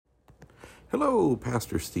Hello,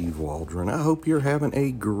 Pastor Steve Waldron. I hope you're having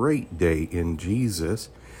a great day in Jesus.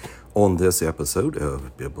 On this episode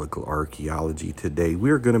of Biblical Archaeology today,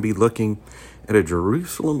 we're going to be looking at a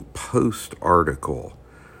Jerusalem Post article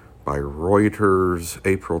by Reuters,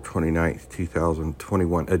 April 29th,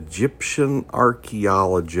 2021. Egyptian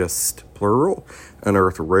archaeologists, plural,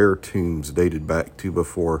 unearthed rare tombs dated back to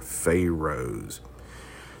before pharaohs.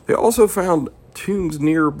 They also found tombs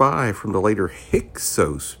nearby from the later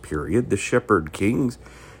Hyksos period, the Shepherd Kings,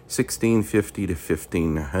 1650 to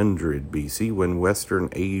 1500 BC, when Western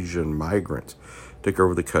Asian migrants took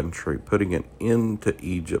over the country, putting an end to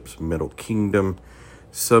Egypt's Middle Kingdom.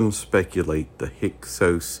 Some speculate the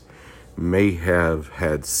Hyksos may have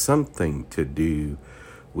had something to do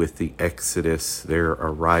with the Exodus, their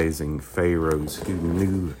arising pharaohs who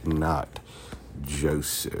knew not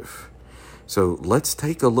Joseph. So let's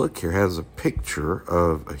take a look here. It has a picture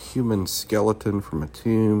of a human skeleton from a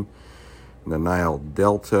tomb in the Nile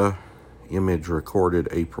Delta. Image recorded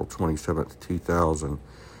April 27th,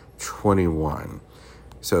 2021.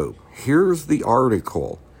 So here's the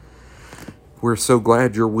article. We're so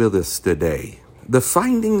glad you're with us today. The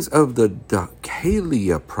findings of the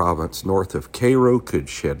Dhekelia province north of Cairo could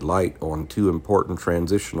shed light on two important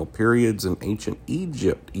transitional periods in ancient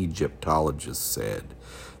Egypt, Egyptologists said.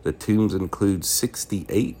 The tombs include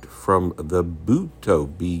 68 from the Buto,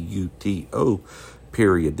 B-U-T-O,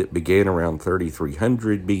 period that began around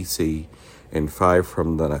 3300 BC, and 5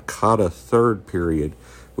 from the Naqada III period,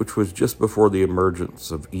 which was just before the emergence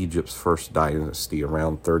of Egypt's first dynasty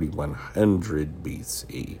around 3100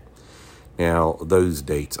 BC. Now, those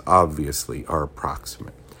dates obviously are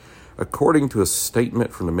approximate. According to a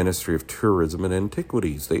statement from the Ministry of Tourism and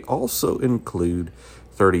Antiquities, they also include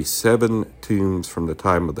 37 tombs from the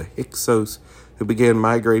time of the Hyksos, who began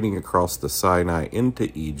migrating across the Sinai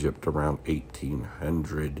into Egypt around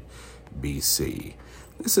 1800 BC.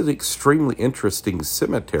 This is an extremely interesting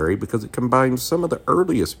cemetery because it combines some of the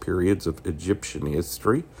earliest periods of Egyptian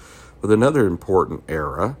history with another important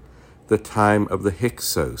era, the time of the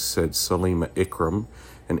Hyksos, said Salima Ikram,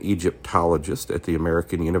 an Egyptologist at the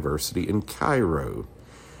American University in Cairo.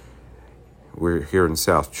 We're here in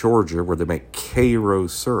South Georgia, where they make Cairo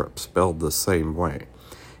syrup, spelled the same way.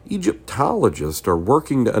 Egyptologists are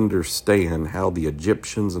working to understand how the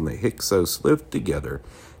Egyptians and the Hyksos lived together,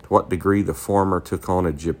 to what degree the former took on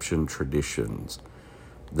Egyptian traditions.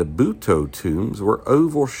 The Buto tombs were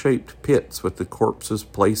oval-shaped pits with the corpses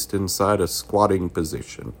placed inside a squatting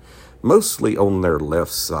position, mostly on their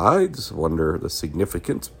left sides. Wonder the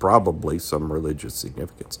significance, probably some religious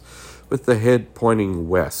significance, with the head pointing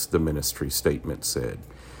west, the ministry statement said.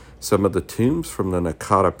 Some of the tombs from the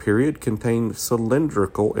Naqada period contained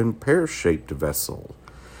cylindrical and pear-shaped vessels.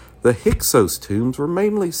 The Hyksos tombs were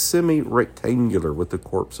mainly semi-rectangular, with the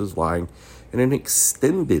corpses lying in an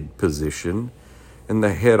extended position and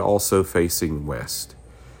the head also facing west.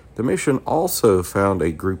 The mission also found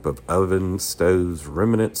a group of ovens, stoves,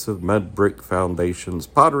 remnants of mud brick foundations,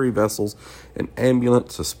 pottery vessels, and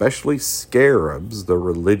amulets, especially scarabs, the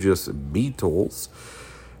religious beetles,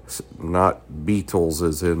 not beetles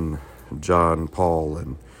as in John, Paul,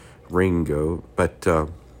 and Ringo, but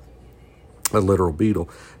a literal beetle,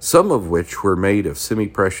 some of which were made of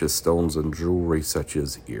semi-precious stones and jewelry such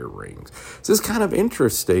as earrings. So it's kind of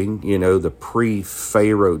interesting, the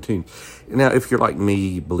pre-Pharaoh tomb. Now, if you're like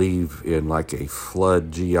me, believe in like a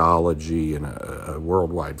flood geology and a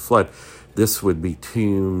worldwide flood, this would be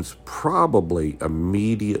tombs probably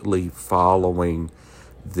immediately following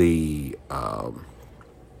the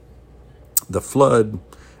flood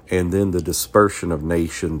and then the dispersion of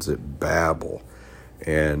nations at Babel.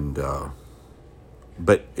 And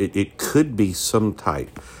but it could be some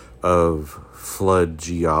type of flood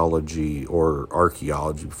geology or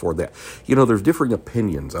archaeology before that. There's differing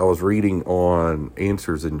opinions. I was reading on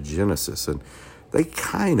Answers in Genesis, and they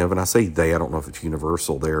kind of, and I say they, I don't know if it's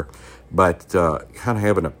universal there, but kind of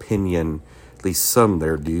have an opinion, at least some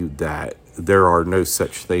there do, that there are no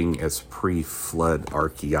such thing as pre-flood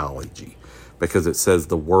archaeology, because it says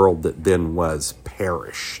the world that then was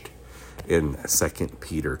perished in 2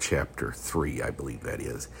 Peter chapter 3, I believe that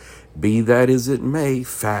is. Be that as it may,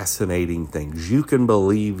 fascinating things. You can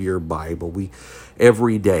believe your Bible.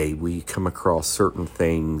 Every day we come across certain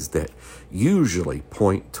things that usually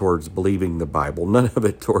point towards believing the Bible, none of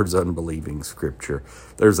it towards unbelieving Scripture.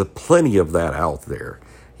 There's plenty of that out there.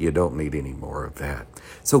 You don't need any more of that.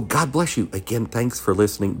 So God bless you. Again, thanks for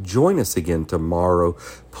listening. Join us again tomorrow.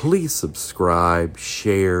 Please subscribe,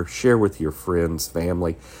 share with your friends,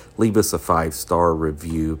 family. Leave us a 5-star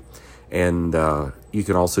review. And you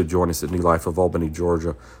can also join us at New Life of Albany,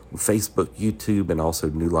 Georgia, Facebook, YouTube, and also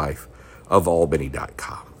New Life of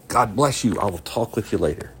Albany.com. God bless you. I will talk with you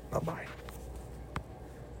later. Bye-bye.